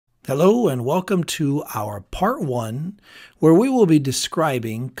Hello and welcome to our part one, where we will be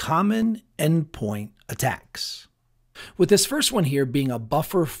describing common endpoint attacks. With this first one here being a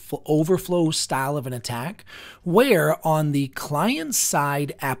buffer overflow style of an attack, where on the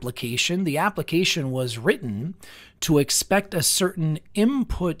client-side application, the application was written to expect a certain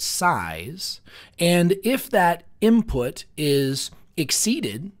input size, and if that input is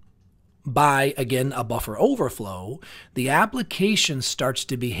exceeded by, again, a buffer overflow, the application starts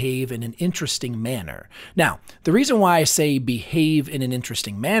to behave in an interesting manner. Now, the reason why I say behave in an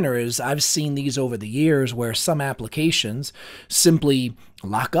interesting manner is I've seen these over the years where some applications simply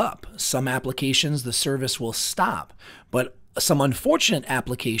lock up. Some applications, the service will stop. But some unfortunate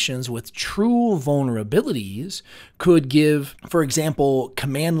applications with true vulnerabilities could give, for example,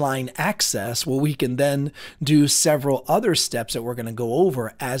 command line access, where we can then do several other steps that we're going to go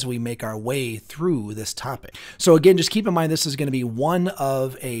over as we make our way through this topic. So again, just keep in mind this is going to be one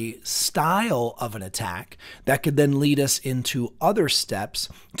of a style of an attack that could then lead us into other steps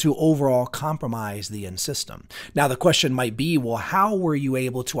to overall compromise the end system. Now, the question might be, well, how were you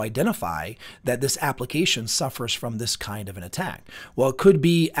able to identify that this application suffers from this kind of an attack? Well, it could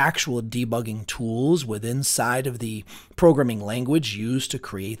be actual debugging tools within inside of the programming language used to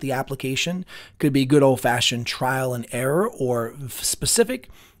create the application. Could be good old-fashioned trial and error or specific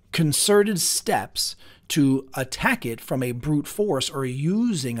concerted steps to attack it from a brute force or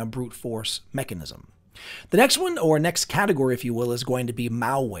using a brute force mechanism. The next one, or next category, if you will, is going to be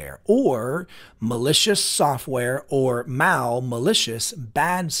malware or malicious software, or malicious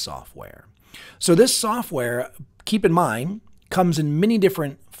bad software. So this software, keep in mind, comes in many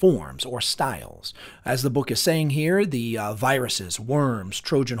different forms or styles. As the book is saying here, the viruses, worms,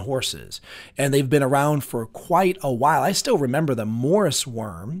 Trojan horses, and they've been around for quite a while. I still remember the Morris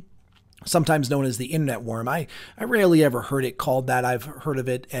worm, sometimes known as the internet worm. I rarely ever heard it called that. I've heard of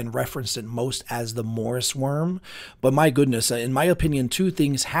it and referenced it most as the Morris worm. But my goodness, in my opinion, two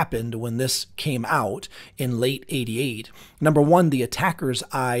things happened when this came out in late '88. Number one, the attacker's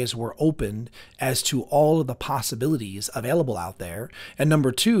eyes were opened as to all of the possibilities available out there. And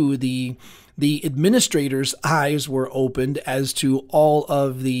number two, the administrator's eyes were opened as to all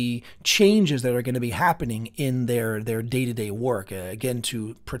of the changes that are going to be happening in their day-to-day work, again,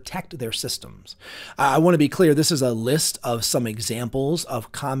 to protect their systems. I want to be clear, this is a list of some examples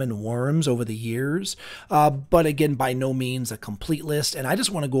of common worms over the years, but again, by no means a complete list, and I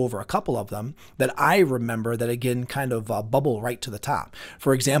just want to go over a couple of them that I remember that, again, kind of bubble right to the top.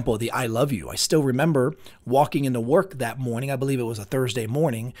 For example, the I love you. I still remember walking into work that morning, I believe it was a Thursday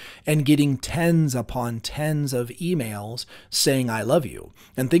morning, and getting tens upon tens of emails saying I love you,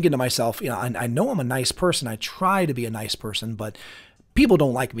 and thinking to myself, I know I'm a nice person. I try to be a nice person, but people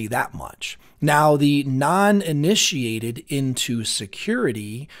don't like me that much. Now, the non-initiated into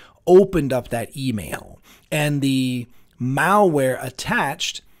security opened up that email, and the malware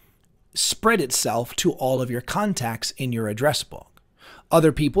attached spread itself to all of your contacts in your address book.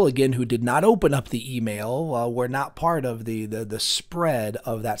 Other people, again, who did not open up the email were not part of the spread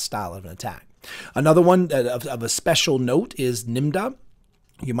of that style of an attack. Another one of a special note is Nimda.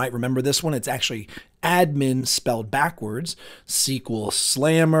 You might remember this one. It's actually admin spelled backwards, SQL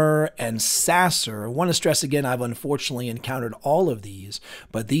Slammer, and Sasser. I want to stress again, I've unfortunately encountered all of these,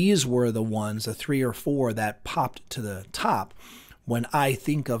 but these were the ones, the 3 or 4 that popped to the top when I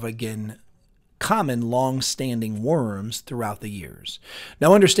think of, again, common long-standing worms throughout the years.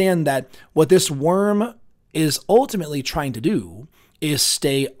 Now understand that what this worm is ultimately trying to do is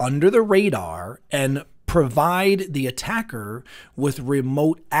stay under the radar and provide the attacker with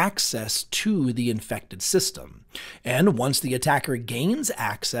remote access to the infected system. And once the attacker gains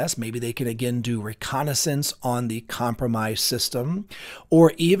access, maybe they can again do reconnaissance on the compromised system,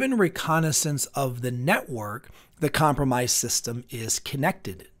 or even reconnaissance of the network the compromised system is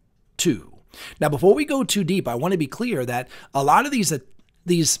connected to. Now, before we go too deep, I want to be clear that a lot of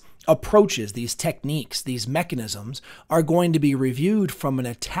these approaches, these techniques, these mechanisms are going to be reviewed from an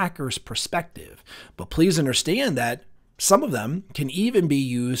attacker's perspective. But please understand that some of them can even be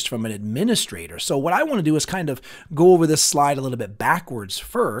used from an administrator. So what I want to do is kind of go over this slide a little bit backwards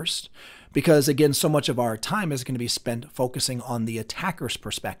first, because again, so much of our time is going to be spent focusing on the attacker's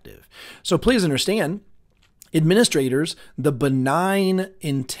perspective. So please understand, administrators, the benign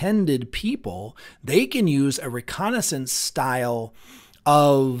intended people, they can use a reconnaissance style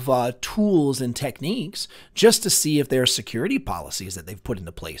of tools and techniques just to see if their security policies that they've put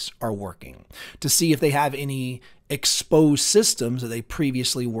into place are working, to see if they have any exposed systems that they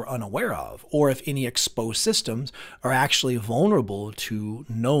previously were unaware of, or if any exposed systems are actually vulnerable to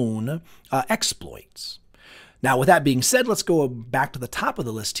known exploits. Now, with that being said, let's go back to the top of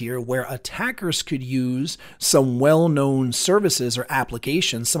the list here, where attackers could use some well-known services or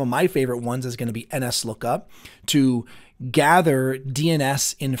applications. Some of my favorite ones is going to be NSLookup to gather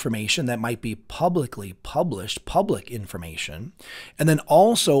DNS information that might be publicly published, public information, and then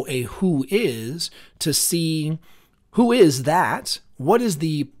also a whois to see who is that. What is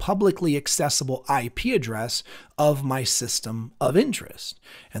the publicly accessible IP address of my system of interest?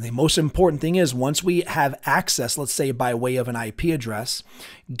 And the most important thing is once we have access, let's say by way of an IP address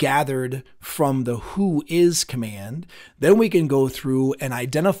gathered from the whois command, then we can go through and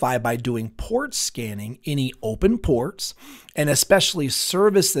identify by doing port scanning any open ports and especially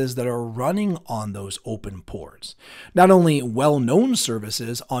services that are running on those open ports. Not only well-known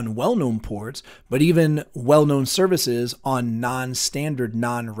services on well-known ports, but even well-known services on non-standard,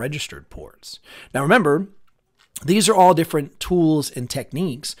 non-registered ports. Now remember, these are all different tools and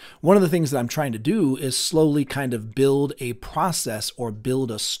techniques. One of the things that I'm trying to do is slowly kind of build a process or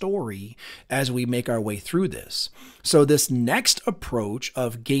build a story as we make our way through this. So this next approach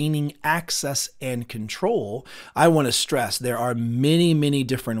of gaining access and control, I want to stress there are many, many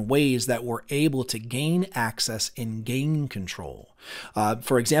different ways that we're able to gain access and gain control.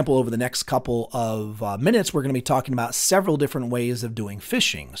 For example, over the next couple of minutes, we're going to be talking about several different ways of doing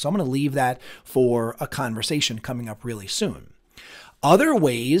phishing. So I'm going to leave that for a conversation coming up really soon. Other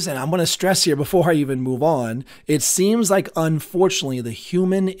ways, and I'm going to stress here before I even move on, it seems like unfortunately the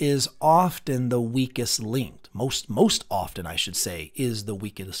human is often the weakest link. Most often, I should say, is the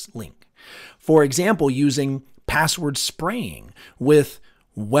weakest link. For example, using password spraying with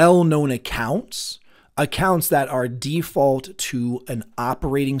well-known accounts that are default to an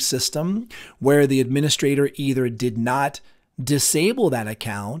operating system where the administrator either did not disable that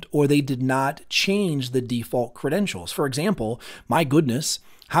account or they did not change the default credentials. For example, my goodness,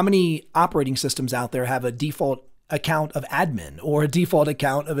 how many operating systems out there have a default account of admin or a default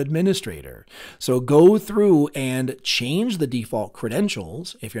account of administrator? So go through and change the default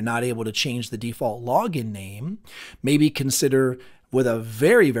credentials. If you're not able to change the default login name, maybe consider with a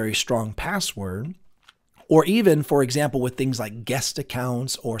very, very strong password. Or even, for example, with things like guest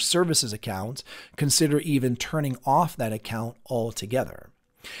accounts or services accounts, consider even turning off that account altogether.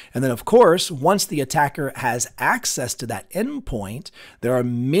 And then, of course, once the attacker has access to that endpoint, there are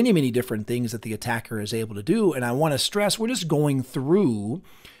many, many different things that the attacker is able to do. And I want to stress, we're just going through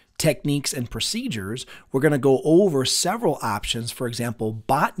techniques and procedures. We're going to go over several options, for example,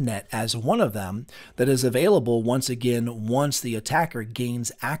 botnet as one of them that is available once again once the attacker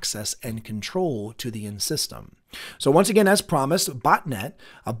gains access and control to the end system. So once again, as promised, a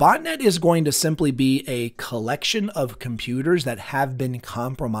botnet is going to simply be a collection of computers that have been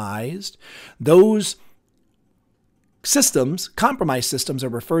compromised. Those systems, compromised systems, are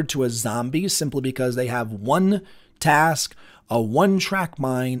referred to as zombies simply because they have one task, a one-track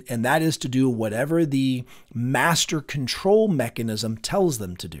mind, and that is to do whatever the master control mechanism tells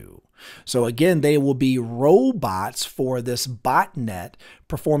them to do. So again, they will be robots for this botnet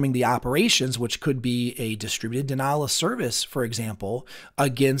performing the operations, which could be a distributed denial of service, for example,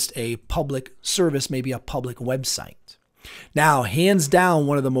 against a public service, maybe a public website. Now, hands down,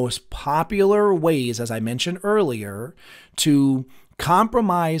 one of the most popular ways, as I mentioned earlier, to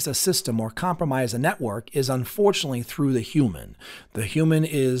compromise a system or compromise a network is unfortunately through the human. The human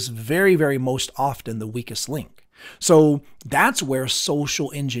is very, very most often the weakest link. So that's where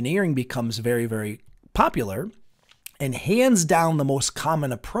social engineering becomes very, very popular. And hands down, the most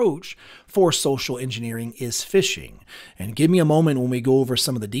common approach for social engineering is phishing. And give me a moment when we go over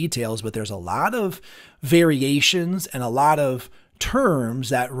some of the details, but there's a lot of variations and a lot of terms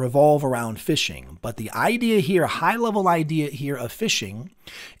that revolve around phishing. But the idea here, high-level idea here of phishing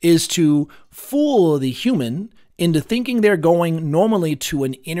is to fool the human into thinking they're going normally to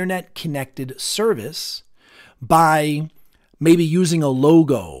an internet-connected service by maybe using a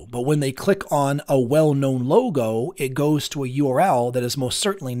logo, but when they click on a well-known logo, it goes to a URL that is most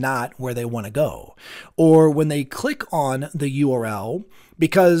certainly not where they want to go. Or when they click on the URL,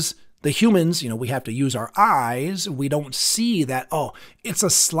 because the humans, we have to use our eyes. We don't see that, oh, it's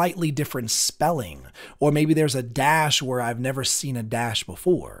a slightly different spelling. Or maybe there's a dash where I've never seen a dash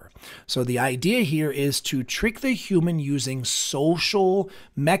before. So the idea here is to trick the human using social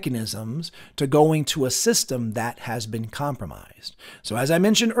mechanisms to going to a system that has been compromised. So as I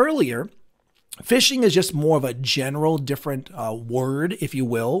mentioned earlier, phishing is just more of a general different word, if you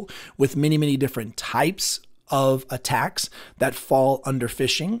will, with many, many different types of attacks that fall under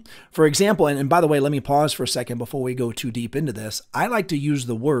phishing. For example, and by the way, let me pause for a second before we go too deep into this. I like to use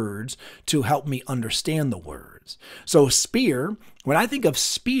the words to help me understand the words. mechanisms. So spear, when I think of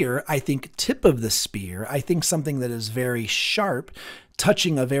spear, I think tip of the spear. I think something that is very sharp,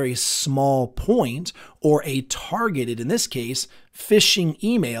 touching a very small point, or a targeted, in this case, phishing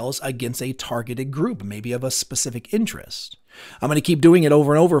emails against a targeted group, maybe of a specific interest. I'm going to keep doing it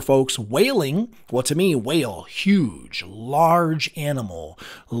over and over, folks. Whaling, well, to me, whale, huge, large animal,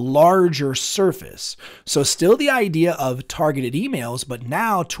 larger surface. So still the idea of targeted emails, but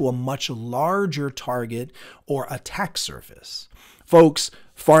now to a much larger target or attack surface. Folks,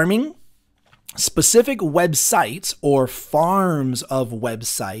 farming, specific websites or farms of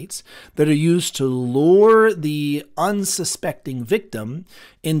websites that are used to lure the unsuspecting victim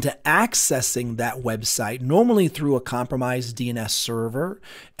into accessing that website, normally through a compromised DNS server.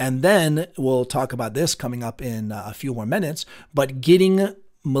 And then we'll talk about this coming up in a few more minutes, but getting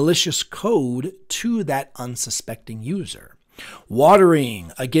malicious code to that unsuspecting user.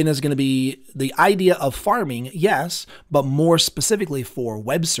 Watering, again, is going to be the idea of farming, yes, but more specifically for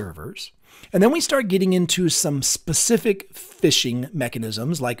web servers. And then we start getting into some specific phishing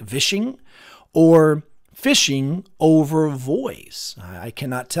mechanisms like vishing or phishing over voice. I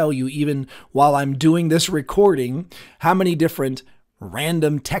cannot tell you, even while I'm doing this recording, how many different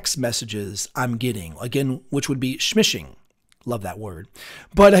random text messages I'm getting, again, which would be smishing. Love that word.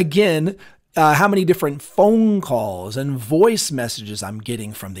 But again, how many different phone calls and voice messages I'm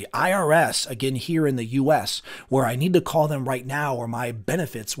getting from the IRS, again, here in the US, where I need to call them right now or my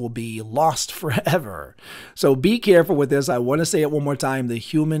benefits will be lost forever. So be careful with this. I want to say it one more time. The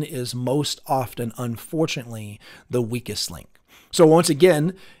human is most often, unfortunately, the weakest link. So once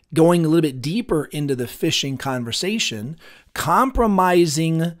again, going a little bit deeper into the phishing conversation,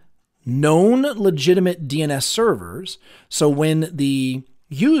 compromising known legitimate DNS servers. So when the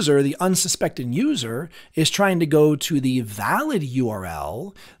user, the unsuspecting user, is trying to go to the valid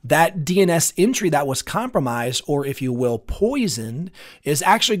URL, that DNS entry that was compromised, or if you will, poisoned, is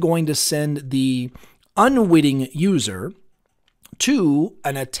actually going to send the unwitting user to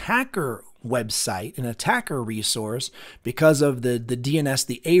an attacker website, an attacker resource, because of the DNS,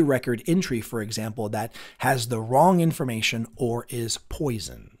 the A record entry, for example, that has the wrong information or is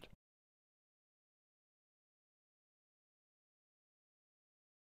poisoned.